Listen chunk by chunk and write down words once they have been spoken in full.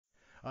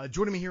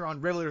Joining me here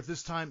on Revelator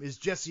this time is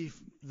Jesse,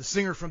 the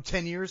singer from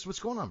 10 Years. What's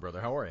going on,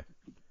 brother? How are you?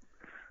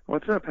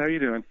 What's up? How you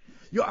doing?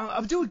 Yo,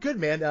 I'm doing good,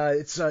 man.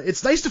 It's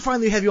nice to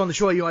finally have you on the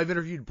show. I've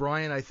interviewed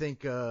Brian, I think,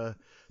 2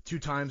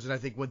 times, and I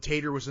think when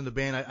Tater was in the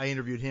band, I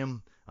interviewed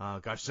him,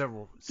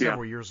 several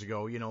years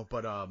ago,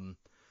 But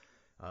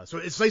so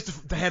it's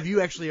nice to have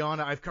you actually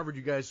on. I've covered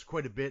you guys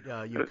quite a bit,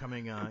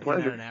 coming in and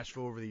out of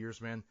Nashville over the years,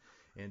 man,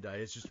 and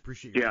it's just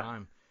appreciate your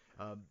time.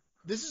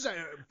 This is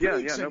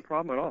no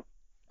problem at all.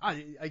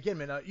 Again,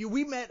 man,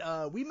 we met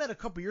a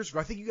couple years ago.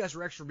 I think you guys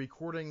were actually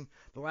recording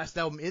the last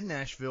album in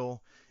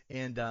Nashville,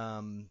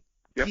 and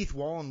Keith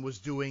Wallen was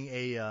doing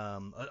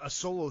a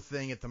solo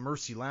thing at the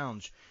Mercy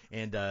Lounge,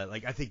 and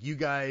I think you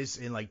guys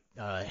and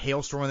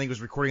Hailstorm I think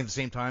was recording at the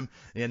same time,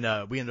 and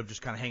we ended up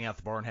just kind of hanging out at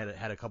the bar and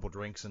had a couple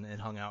drinks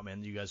and hung out,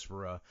 man. You guys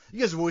have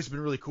always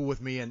been really cool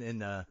with me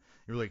and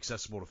really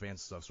accessible to fans and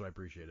stuff, so I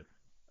appreciate it.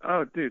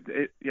 Oh,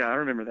 dude, I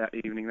remember that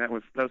evening. That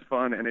was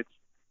fun, and it's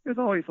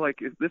always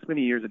like this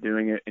many years of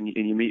doing it, and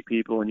you meet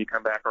people, and you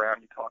come back around,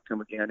 and you talk to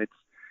them again.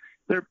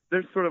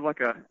 There's sort of like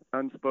a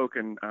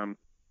unspoken kind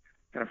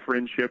of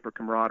friendship or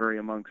camaraderie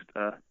amongst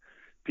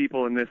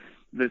people in this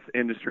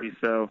industry.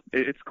 So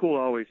it's cool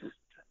to always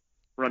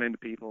run into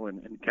people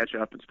and catch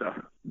up and stuff.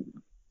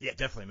 Yeah,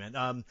 definitely,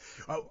 man.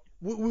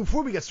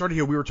 Before we get started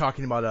here, we were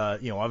talking about,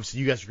 obviously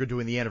you guys are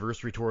doing the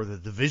anniversary tour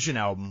of the Vision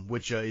album,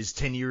 which is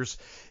 10 years,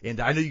 and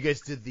I know you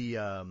guys did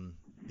the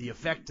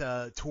Effect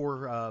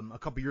tour a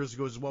couple years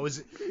ago as well. Is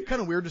it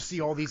kind of weird to see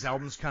all these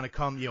albums kind of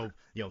come,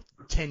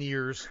 10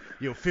 years,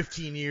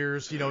 15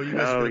 years, you guys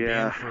have been a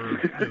band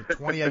for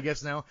 20, I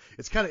guess now.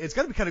 It's got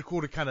to be kind of cool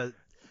to kind of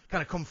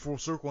come full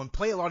circle and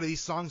play a lot of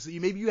these songs that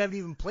maybe you haven't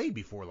even played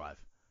before live.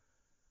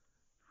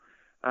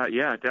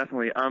 Yeah,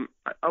 definitely.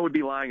 I would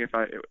be lying if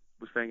I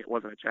was saying it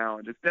wasn't a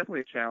challenge. It's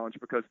definitely a challenge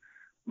because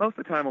most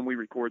of the time when we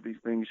record these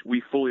things,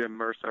 we fully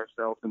immerse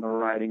ourselves in the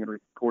writing and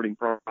recording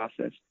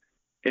process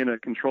in a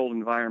controlled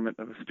environment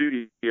of a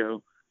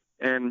studio,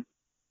 and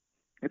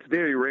it's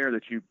very rare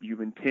that you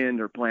intend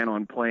or plan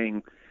on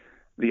playing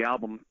the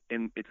album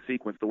in its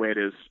sequence the way it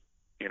is,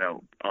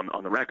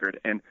 on the record.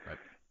 And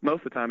most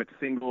of the time it's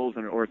singles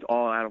or it's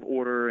all out of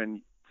order,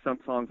 and some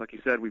songs, like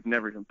you said, we've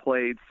never even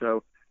played.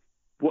 So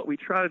what we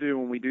try to do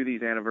when we do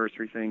these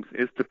anniversary things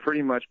is to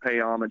pretty much pay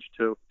homage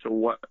to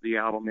what the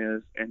album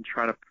is and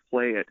try to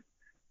play it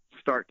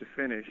start to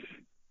finish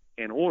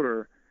in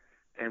order.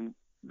 And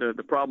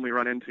the problem we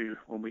run into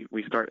when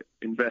we start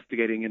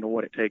investigating into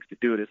what it takes to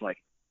do it is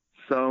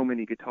so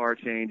many guitar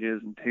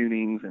changes and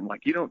tunings, and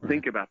you don't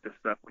think about this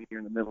stuff when you're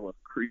in the middle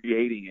of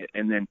creating it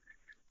and then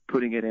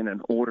putting it in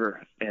an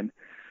order. And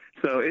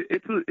so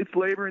it's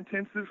labor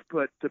intensive,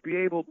 but to be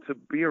able to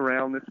be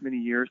around this many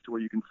years to where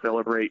you can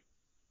celebrate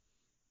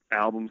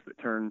albums that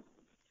turn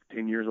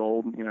 10 years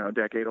old, a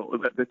decade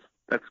old,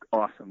 that's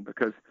awesome,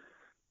 because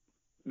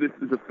this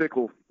is a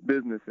fickle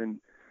business and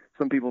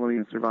some people don't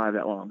even survive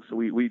that long. So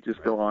we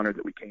just feel honored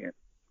that we can.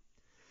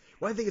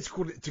 Well, I think it's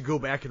cool to go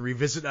back and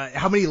revisit.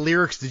 How many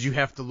lyrics did you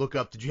have to look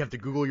up? Did you have to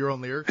Google your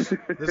own lyrics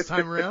this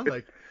time around?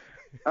 It's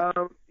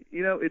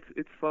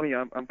funny.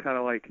 I'm kind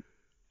of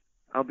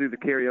I'll do the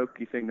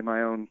karaoke thing to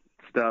my own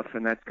stuff,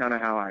 and that's kind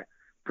of how I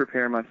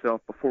prepare myself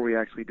before we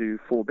actually do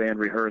full band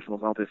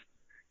rehearsals. I'll just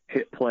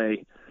hit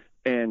play,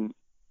 and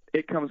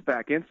it comes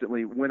back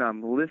instantly when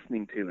I'm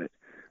listening to it.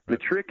 The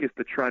trick is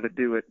to try to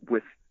do it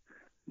with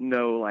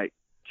no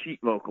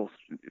cheat vocals,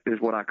 is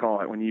what I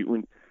call it, when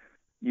you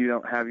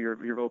don't have your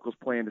vocals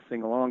playing to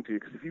sing along to,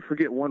 because if you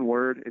forget one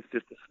word, it's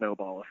just a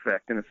snowball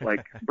effect, and it's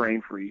like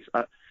brain freeze.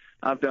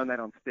 I've done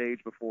that on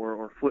stage before,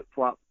 or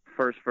flip-flop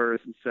first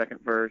verse and second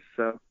verse.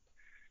 So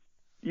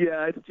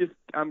yeah, it's just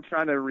I'm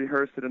trying to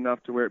rehearse it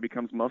enough to where it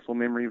becomes muscle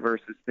memory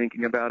versus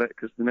thinking about it,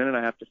 because the minute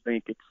I have to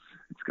think, it's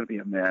going to be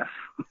a mess.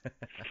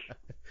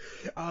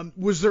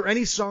 Was there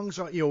any songs,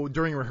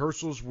 during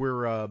rehearsals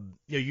where,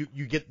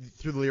 you get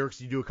through the lyrics,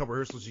 you do a couple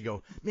rehearsals, you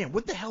go, man,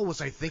 what the hell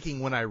was I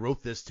thinking when I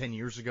wrote this 10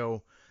 years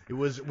ago?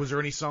 Was there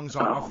any songs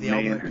off the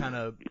album that kind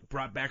of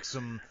brought back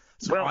some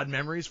odd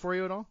memories for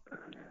you at all?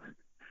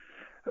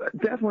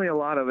 Definitely a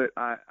lot of it.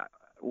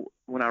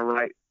 When I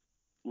write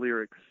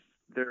lyrics,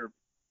 a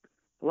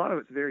lot of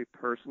it's very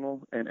personal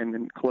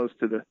and close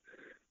to the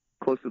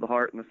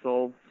heart and the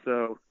soul.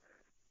 So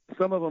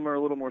some of them are a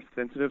little more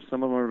sensitive.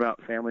 Some of them are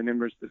about family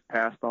members that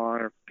passed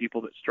on, or people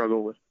that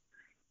struggle with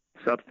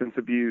substance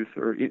abuse,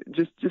 or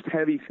just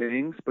heavy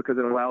things, because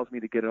it allows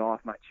me to get it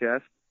off my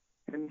chest.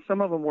 And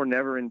some of them were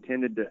never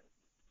intended to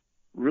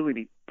really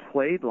be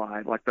played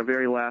live. Like the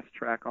very last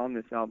track on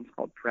this album is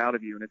called Proud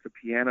of You, and it's a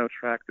piano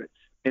track that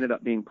ended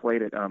up being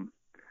played at my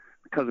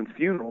cousin's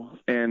funeral,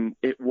 and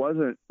it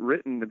wasn't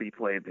written to be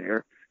played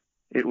there.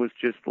 It was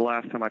just the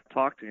last time I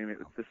talked to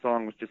him, the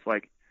song was just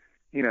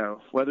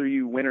whether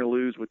you win or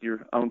lose with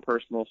your own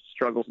personal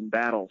struggles and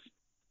battles,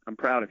 I'm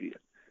proud of you.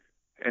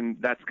 And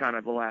that's kind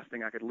of the last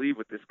thing I could leave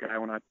with this guy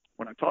when I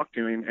talked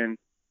to him. And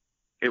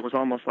it was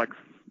almost like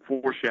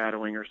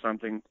foreshadowing or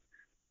something.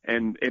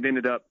 And it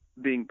ended up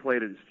being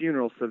played at his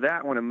funeral. So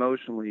that one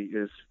emotionally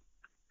is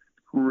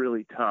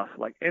really tough.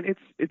 Like, and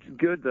it's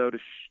good though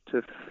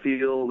to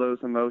feel those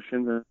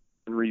emotions and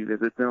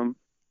revisit them,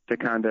 to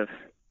kind of,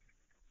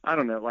 I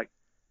don't know, like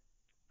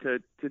to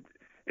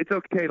it's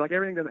okay. Like,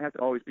 everything doesn't have to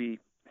always be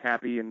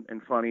happy and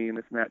funny and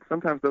this and that.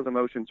 Sometimes those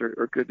emotions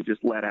are good to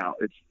just let out.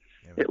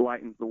 It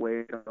lightens the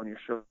weight on your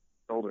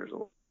shoulders a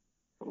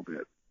little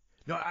bit.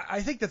 No,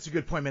 I think that's a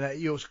good point, man.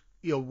 You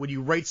know, when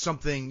you write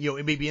something,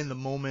 it may be in the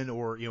moment,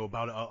 or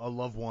about a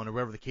loved one, or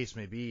whatever the case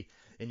may be,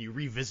 and you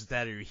revisit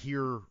that, or you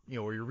hear,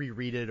 or you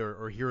reread it,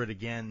 or hear it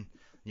again,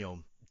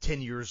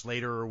 10 years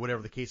later, or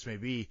whatever the case may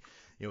be,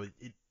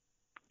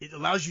 it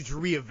allows you to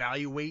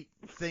reevaluate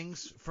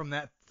things from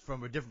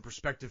a different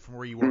perspective, from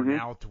where you are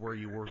now to where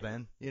you were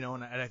then,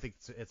 and I think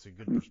it's a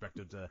good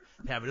perspective to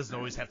have. It doesn't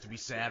always have to be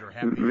sad or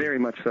happy. Very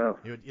much so.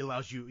 It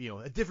allows you,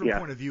 a different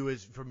point of view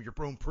is from your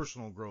own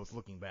personal growth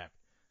looking back.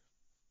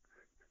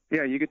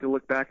 Yeah, you get to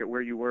look back at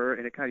where you were,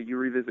 and you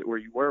revisit where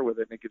you were with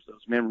it, and it gives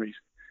those memories.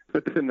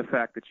 But then the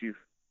fact that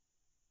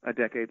a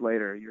decade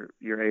later,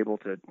 you're able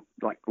to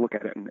like look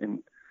at it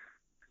in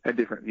a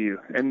different view.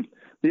 And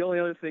the only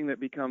other thing that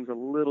becomes a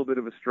little bit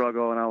of a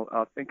struggle, and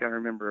I think I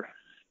remember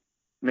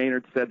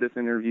Maynard said this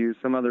in interviews,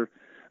 some other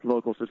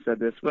vocals have said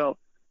this, well,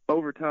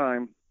 over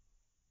time,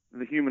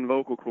 the human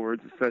vocal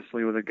cords,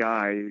 especially with a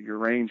guy, your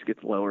range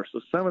gets lower.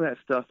 So some of that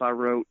stuff I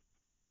wrote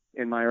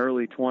in my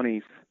early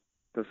 20s,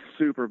 the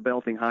super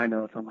belting high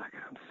notes, I'm like,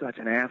 I'm such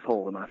an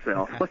asshole to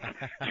myself, like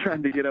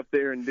trying to get up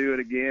there and do it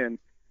again.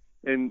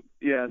 And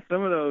yeah,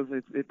 some of those,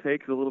 it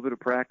takes a little bit of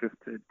practice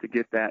to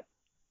get that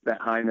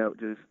high note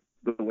just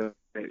the way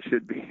it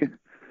should be.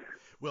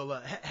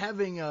 Well,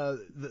 having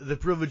the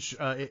privilege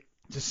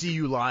to see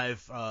you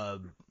live,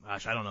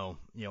 gosh, I don't know,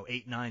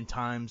 8, 9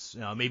 times,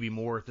 maybe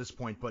more at this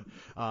point, but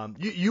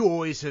you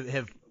always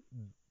have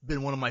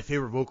been one of my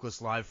favorite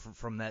vocalists live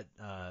from that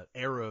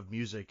era of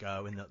music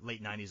in the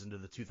late 90s into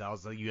the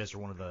 2000s. I think you guys are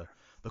one of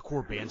the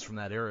core bands from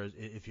that era,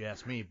 if you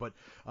ask me. But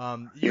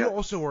you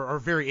also are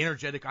very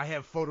energetic. I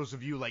have photos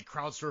of you like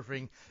crowd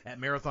surfing at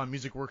Marathon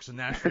Music Works in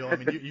Nashville. I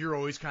mean, you're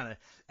always kind of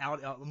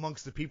out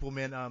amongst the people,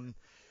 man.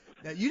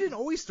 Now, you didn't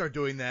always start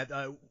doing that.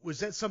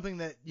 Was that something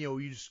that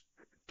you just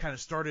kind of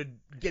started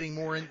getting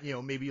more in,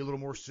 maybe a little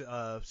more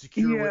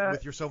secure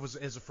with yourself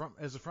as a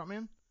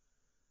frontman?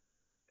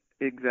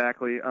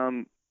 Exactly.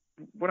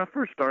 When I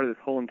first started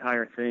this whole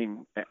entire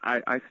thing,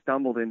 I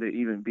stumbled into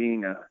even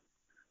being a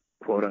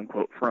quote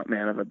unquote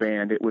frontman of a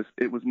band. It was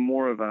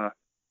more of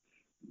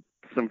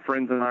some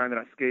friends of mine that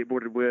I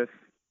skateboarded with,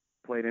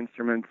 played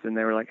instruments, and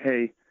they were like,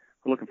 "Hey,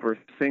 we're looking for a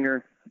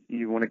singer.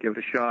 You want to give it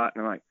a shot?"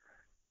 And I'm like,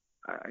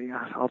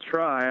 "Yeah, I'll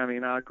try." I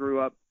mean, I grew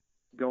up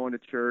going to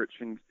church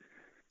and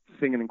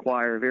singing in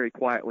choir, very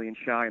quietly and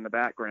shy in the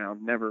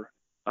background, never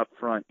up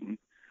front and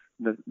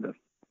the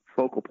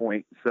focal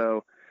point.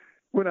 So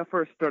when I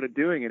first started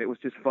doing it, it was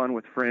just fun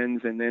with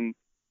friends, and then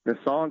the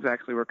songs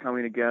actually were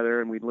coming together,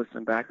 and we'd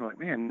listen back and like,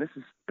 man, this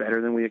is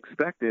better than we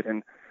expected.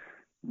 And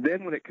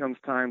then when it comes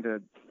time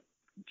to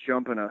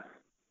jump in a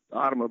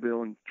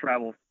automobile and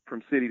travel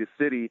from city to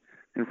city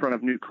in front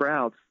of new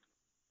crowds,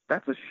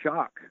 that's a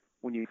shock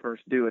when you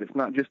first do it. It's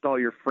not just all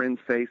your friends'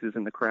 faces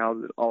in the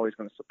crowd that are always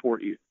going to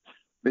support you.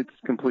 It's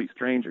complete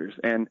strangers.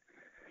 And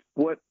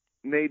what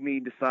made me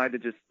decide to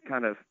just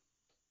kind of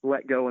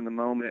let go in the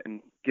moment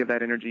and give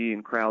that energy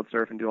and crowd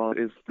surf and do all it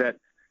is that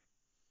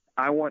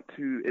I want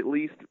to, at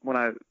least when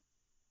I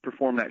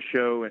perform that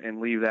show and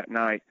leave that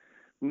night,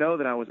 know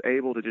that I was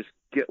able to just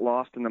get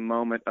lost in the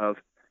moment of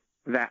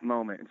that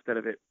moment instead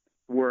of it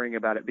worrying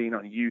about it being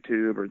on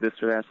YouTube or this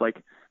or that. It's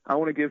like, I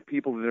want to give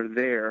people that are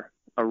there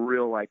a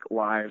real like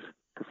live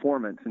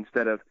performance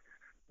instead of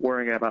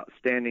worrying about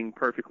standing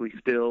perfectly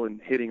still and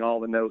hitting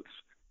all the notes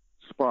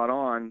spot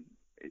on.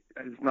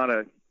 It's not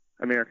a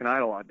American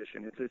Idol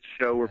audition. It's a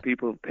show where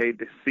people have paid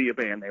to see a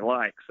band they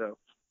like. So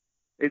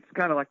it's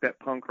kind of like that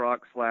punk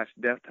rock /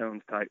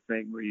 Deftones type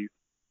thing where you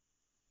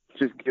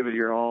just give it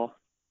your all.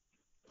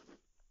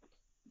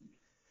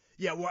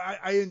 Yeah, well,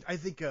 I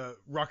think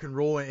rock and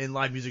roll and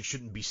live music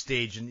shouldn't be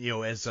staged. And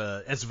as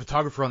a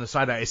photographer on the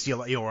side, I see a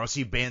lot, I'll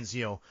see bands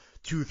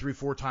 2, 3,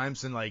 4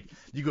 times, and like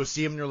you go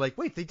see them, and you're like,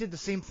 wait, they did the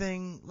same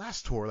thing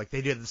last tour. Like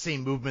they did the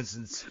same movements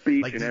and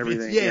speech like and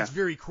everything. Yeah, it's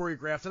very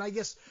choreographed. And I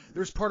guess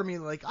there's part of me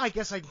like, I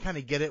guess I can kind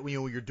of get it when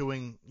you're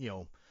doing,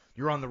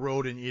 you're on the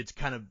road and it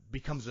kind of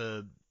becomes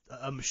a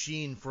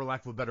machine, for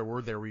lack of a better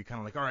word, there, where you kind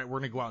of like, all right, we're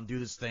gonna go out and do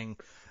this thing.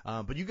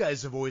 But you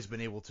guys have always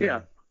been able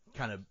to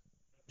kind of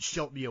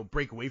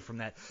break away from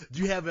that.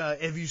 Do you have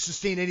you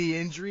sustained any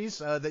injuries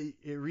that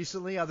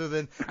recently, other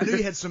than, I know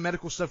you had some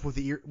medical stuff with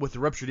the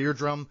ruptured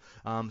eardrum,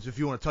 so if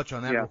you want to touch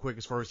on that real quick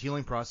as far as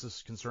healing process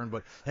is concerned,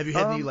 but have you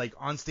had any like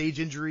on stage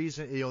injuries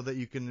that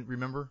you can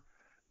remember?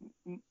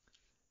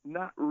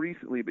 Not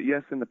recently, but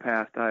yes, in the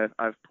past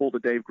I've pulled a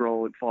Dave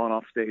Grohl and fallen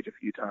off stage a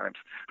few times.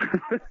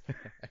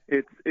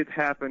 It's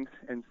happened,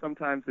 and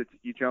sometimes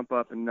you jump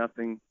up and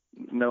nothing,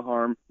 no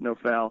harm, no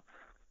foul.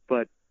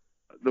 But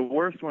the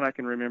worst one I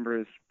can remember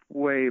is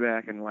way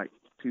back in like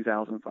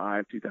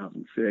 2005,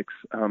 2006,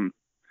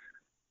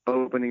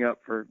 opening up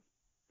for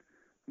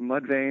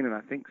Mudvayne, and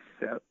I think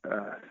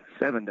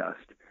Seven Dust.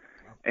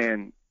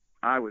 And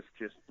I was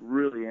just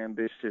really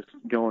ambitious,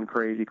 going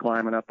crazy,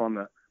 climbing up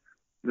on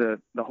the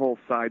whole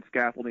side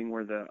scaffolding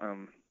where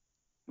the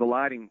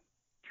lighting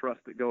truss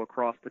that go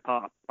across the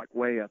top, like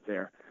way up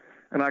there.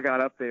 And I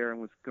got up there and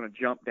was going to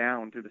jump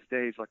down to the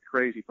stage like a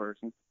crazy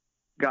person.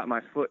 Got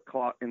my foot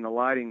caught in the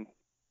lighting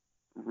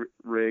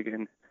rig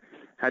and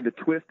had to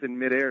twist in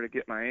midair to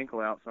get my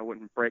ankle out so I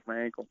wouldn't break my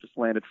ankle. Just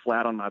landed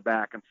flat on my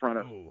back in front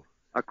of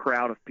a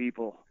crowd of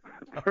people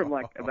from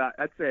like about,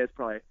 I'd say it's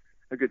probably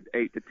a good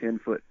 8 to 10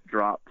 foot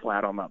drop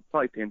flat on my,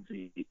 probably 10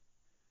 feet.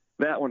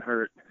 That one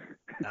hurt.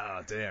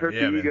 Oh, damn. Hurt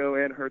yeah, the man. ego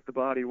and hurt the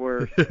body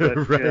worse. But,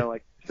 right. you know,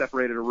 like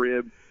separated a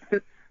rib.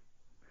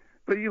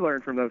 But you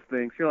learn from those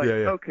things. You're like,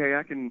 okay,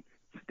 I can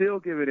still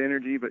give it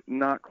energy, but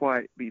not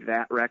quite be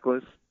that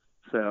reckless.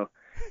 So,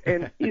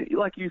 and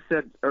like you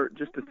said, or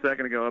just a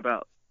second ago,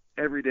 about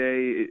every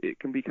day it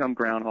can become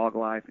Groundhog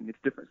Life, and it's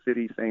different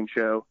city, same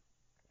show.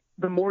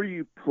 The more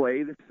you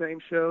play the same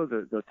show,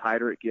 the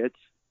tighter it gets,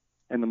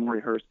 and the more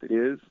rehearsed it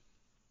is.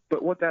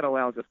 But what that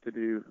allows us to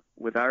do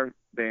with our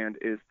band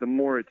is the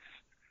more it's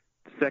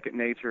second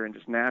nature and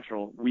just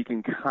natural, we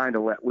can kind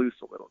of let loose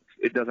a little.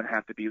 It doesn't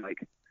have to be like,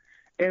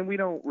 and we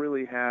don't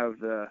really have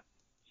the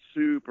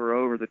super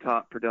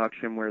over-the-top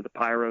production where the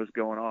pyro's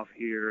going off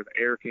here, the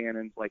air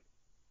cannons. Like,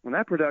 when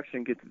that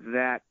production gets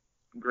that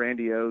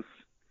grandiose,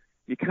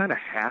 you kind of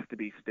have to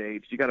be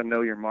staged. You got to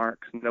know your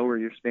marks, know where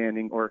you're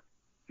standing, or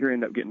you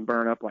end up getting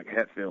burned up like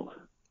Hetfield.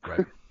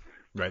 Right.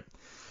 Right.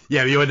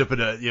 Yeah, you end up in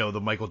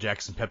the Michael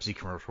Jackson Pepsi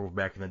commercial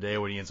back in the day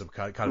when he ends up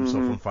caught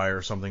himself on fire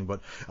or something.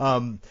 But I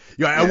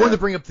wanted to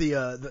bring up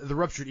the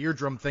ruptured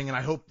eardrum thing, and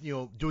I hope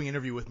doing an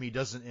interview with me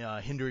doesn't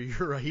hinder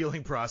your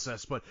healing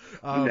process. But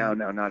no,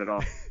 not at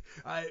all.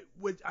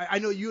 I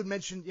know you had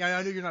mentioned. Yeah,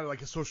 I know you're not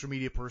like a social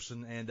media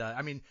person, and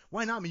I mean,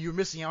 why not? I mean, you're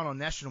missing out on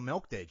National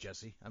Milk Day,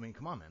 Jesse. I mean,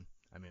 come on, man.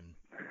 I mean,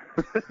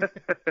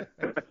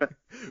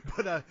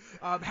 but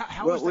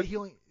how is the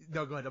healing?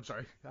 No, go ahead. I'm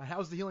sorry.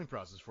 How's the healing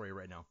process for you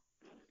right now?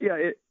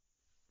 Yeah,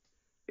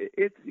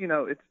 it's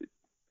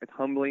it's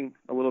humbling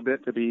a little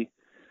bit to be.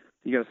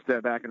 You got to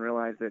step back and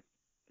realize that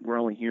we're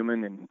only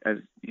human, and as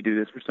you do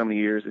this for so many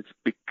years, it's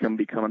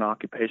become an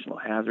occupational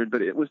hazard.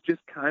 But it was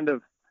just kind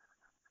of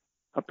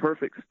a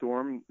perfect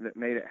storm that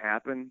made it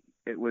happen.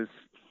 It was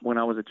when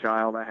I was a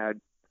child. I had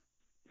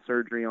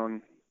surgery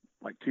on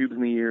like tubes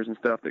in the ears and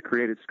stuff that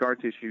created scar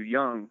tissue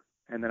young,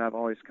 and then I've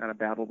always kind of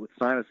battled with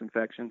sinus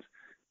infections.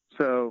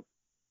 So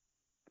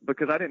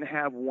because I didn't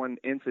have one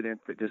incident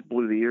that just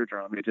blew the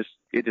eardrum, it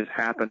just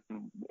happened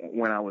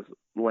when I was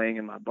laying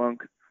in my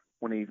bunk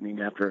one evening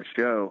after a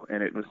show,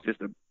 and it was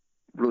just a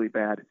really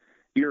bad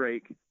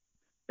earache.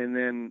 And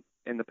then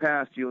in the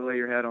past, you lay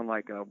your head on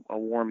like a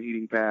warm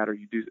heating pad, or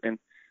you do, and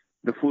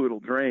the fluid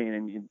will drain,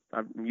 and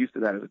I'm used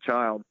to that as a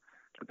child.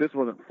 But this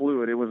wasn't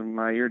fluid. It was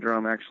my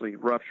eardrum actually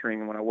rupturing,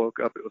 and when I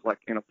woke up, it was like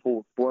in a pool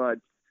of blood.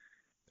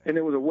 And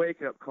it was a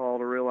wake-up call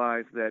to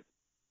realize that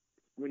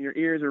when your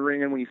ears are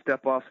ringing when you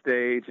step off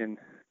stage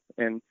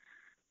and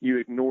you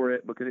ignore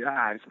it because,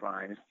 it's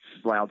fine, it's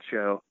just a loud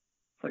show.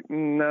 It's like,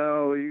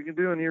 no, you can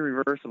do an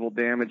irreversible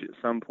damage at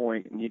some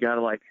point, and you got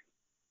to, like,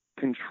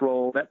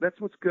 control. That's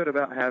what's good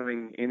about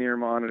having in-ear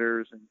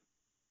monitors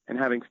and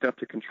having stuff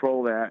to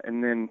control that,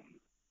 and then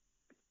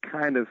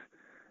kind of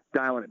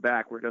dialing it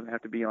back where it doesn't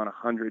have to be on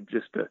 100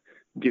 just to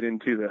get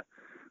into the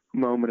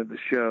moment of the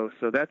show.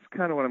 So that's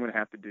kind of what I'm going to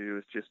have to do,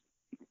 is just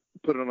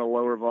put it on a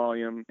lower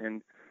volume,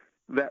 and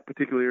that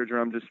particular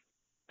eardrum,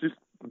 just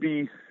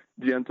be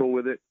gentle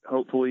with it,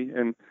 hopefully.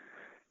 And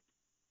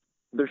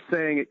they're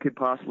saying it could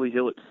possibly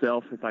heal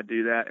itself if I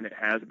do that, and it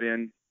has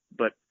been.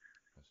 But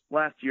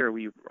last year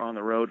we were on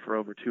the road for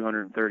over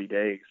 230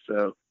 days,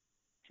 so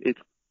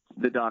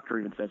the doctor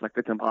even says, like,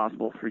 it's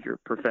impossible for your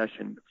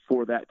profession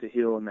for that to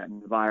heal in that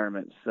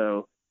environment.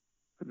 So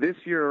this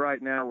year right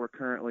now we're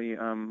currently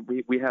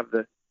we have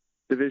the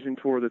division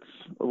tour that's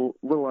a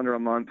little under a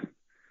month,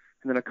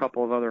 and then a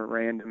couple of other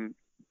random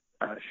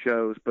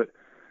shows. But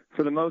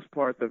for the most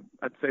part,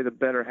 I'd say the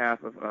better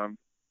half of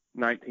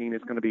 19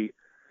 is going to be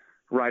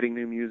writing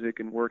new music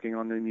and working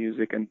on new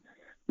music, and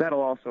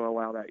that'll also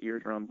allow that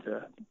eardrum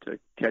to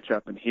catch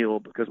up and heal,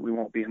 because we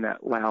won't be in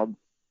that loud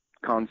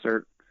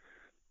concert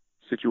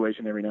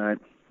situation every night.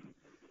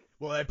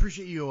 Well, I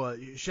appreciate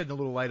you shedding a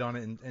little light on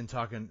it and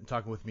talking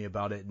with me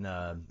about it, and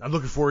I'm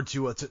looking forward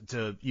to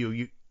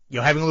you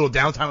having a little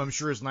downtime. I'm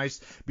sure is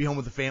nice. Be home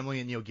with the family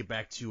and get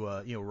back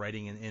to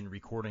writing and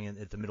recording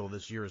at the middle of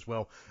this year as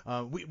well.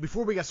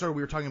 Before we got started,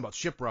 we were talking about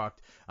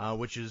Shiprocked,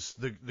 which is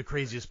the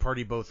craziest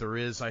party boat there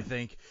is, I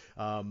think.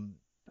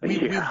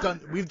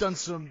 We've done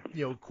some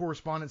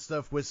correspondence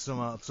stuff with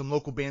some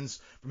local bands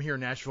from here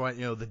in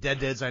Nashville. The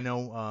Deads, I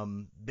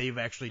know they've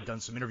actually done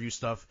some interview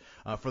stuff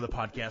for the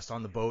podcast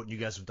on the boat, and you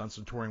guys have done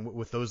some touring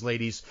with those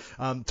ladies.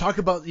 Talk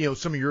about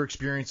some of your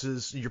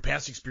experiences, your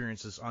past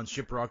experiences on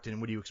Shiprocked, and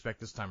what do you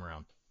expect this time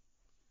around?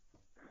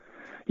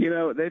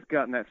 They've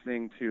gotten that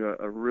thing to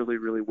a really,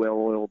 really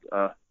well-oiled,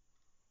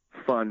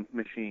 fun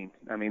machine.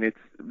 I mean,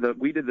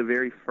 we did the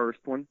very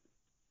first one,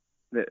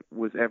 that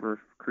was ever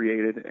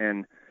created.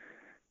 And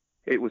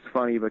it was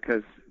funny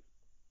because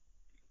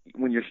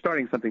when you're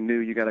starting something new,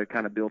 you got to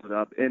kind of build it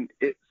up. And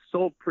it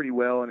sold pretty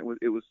well, and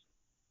it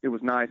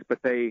was nice,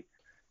 but they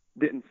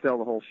didn't sell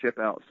the whole ship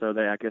out, so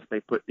I guess they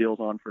put deals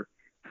on for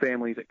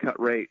families at cut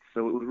rates.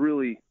 So it was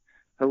really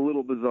a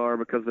little bizarre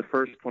because the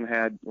first one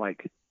had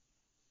like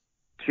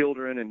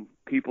children and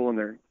people in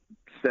their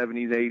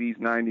 70s, 80s,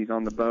 90s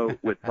on the boat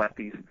with like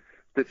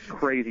this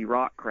crazy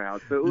rock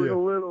crowd. So it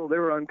was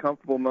there were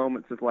uncomfortable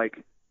moments of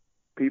like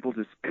people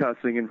just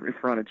cussing in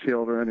front of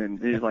children,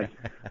 and it's like,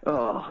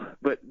 oh,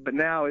 but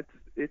now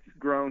it's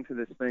grown to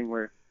this thing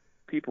where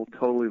people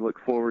totally look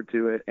forward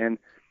to it. And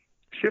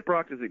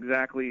Shiprocked is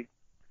exactly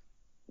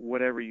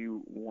whatever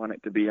you want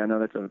it to be. I know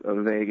that's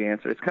a vague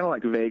answer. It's kind of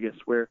like Vegas,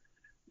 where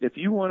if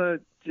you want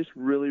to just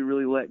really,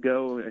 really let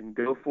go and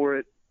go for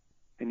it,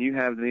 and you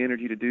have the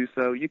energy to do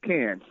so, you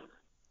can.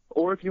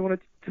 Or if you want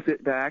to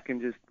sit back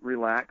and just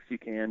relax, you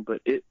can.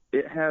 But it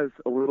has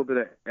a little bit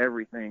of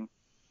everything.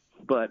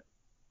 But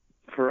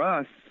for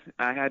us,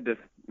 this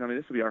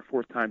will be our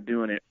fourth time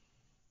doing it.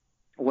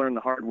 I learned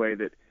the hard way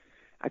that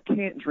I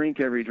can't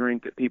drink every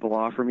drink that people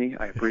offer me.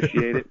 I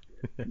appreciate it.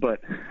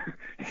 But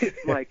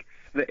it's like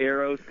the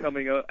arrows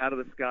coming out of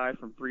the sky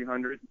from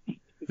 300.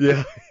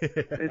 Yeah.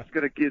 it's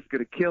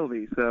gonna kill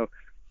me. So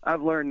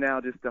I've learned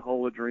now just to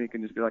hold a drink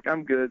and just be like,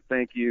 I'm good,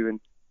 thank you. And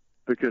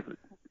because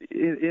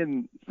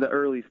in the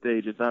early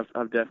stages,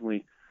 I've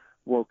definitely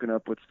woken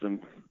up with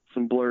some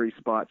blurry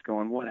spots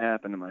going, what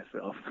happened to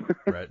myself?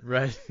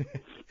 Right.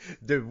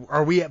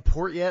 Are we at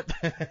port yet?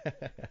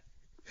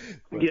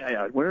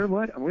 Yeah.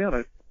 What? Are we on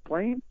a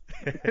plane?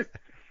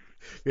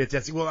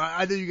 Fantastic. Well,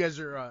 I know you guys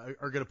are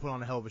going to put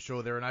on a hell of a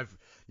show there, and I've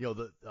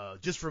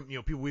just from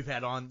people we've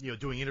had on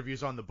doing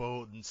interviews on the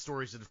boat and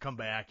stories that have come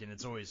back, and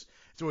it's always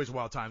a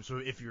wild time. So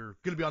if you're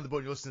going to be on the boat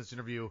and you listen to this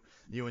interview,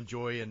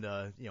 enjoy,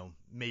 and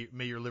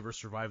may your liver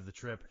survive the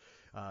trip.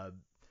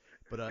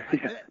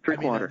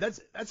 Drink water.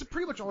 That's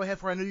pretty much all I have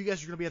for. I know you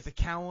guys are going to be at the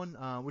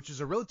Camu, which is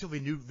a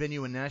relatively new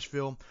venue in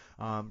Nashville,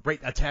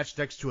 right attached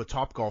next to a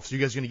Topgolf. So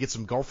you guys are going to get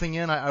some golfing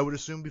in, I would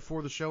assume,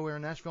 before the show here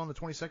in Nashville on the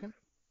 22nd.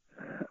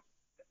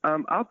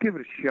 I'll give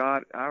it a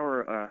shot.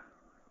 Our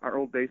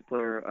old bass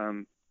player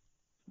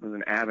was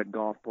an avid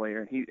golf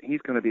player.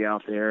 He's going to be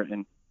out there,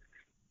 and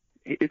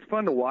it's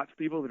fun to watch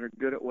people that are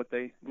good at what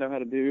they know how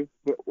to do.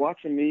 But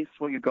watching me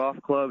swing a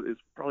golf club is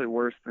probably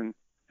worse than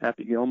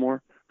Happy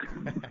Gilmore.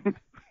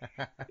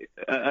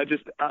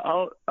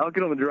 I'll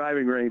get on the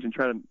driving range and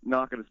try to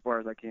knock it as far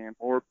as I can,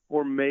 or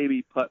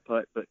maybe putt,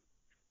 but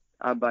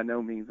I by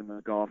no means am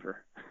a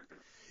golfer.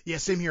 Yeah,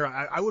 same here.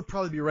 I would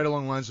probably be right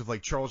along the lines of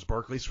like Charles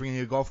Barkley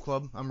swinging a golf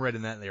club. I'm right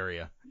in that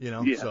area,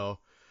 Yeah. So,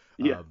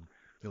 yeah.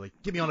 Like,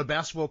 get me on a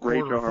basketball court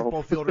or a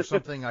football field or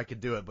something, I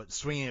could do it. But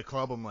swinging a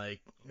club, I'm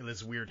like,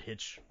 this weird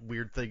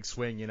thing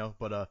swing,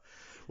 But,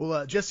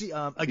 Jesse,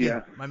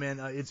 again, my man,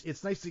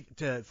 it's nice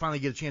to finally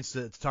get a chance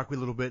to talk with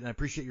you a little bit, and I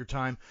appreciate your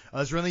time.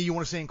 Is there anything you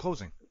want to say in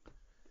closing?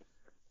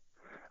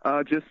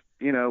 We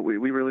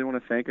really want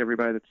to thank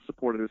everybody that's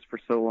supported us for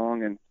so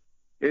long, and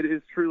it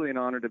is truly an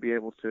honor to be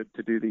able to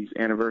do these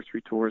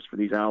anniversary tours for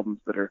these albums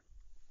that are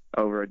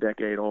over a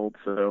decade old.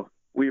 So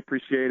we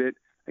appreciate it.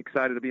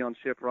 Excited to be on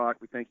Shiprocked.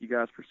 We thank you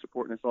guys for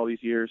supporting us all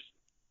these years.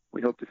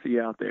 We hope to see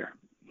you out there.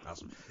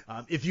 Awesome.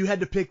 If you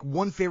had to pick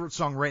one favorite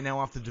song right now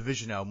off the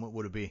Division album, what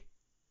would it be?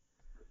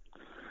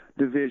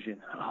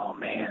 Division. Oh,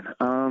 man.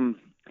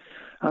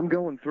 I'm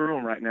going through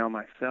them right now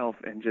myself,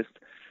 and just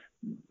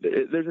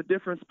there's a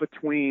difference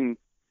between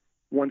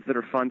ones that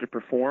are fun to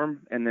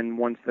perform and then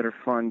ones that are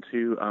fun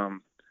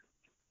to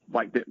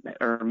that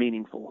are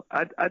meaningful.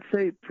 I'd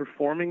say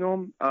performing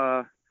them.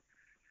 I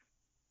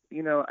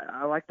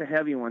like the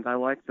heavy ones. I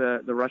like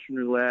the Russian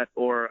Roulette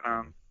or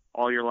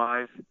All Your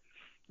Life.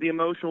 The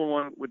emotional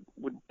one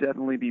would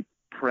definitely be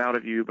Proud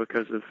of You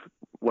because of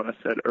what I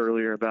said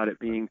earlier about it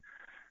being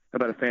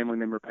about a family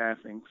member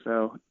passing.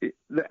 So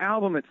the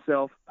album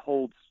itself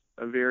holds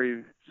a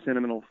very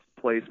sentimental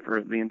place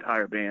for the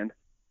entire band.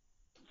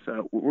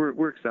 So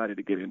we're excited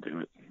to get into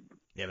it.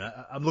 Yeah, man,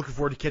 I'm looking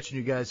forward to catching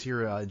you guys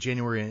here in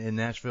January in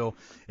Nashville.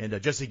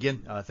 And Jesse,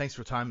 again, thanks for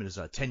your time. It is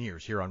 10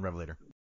 years here on Revelator.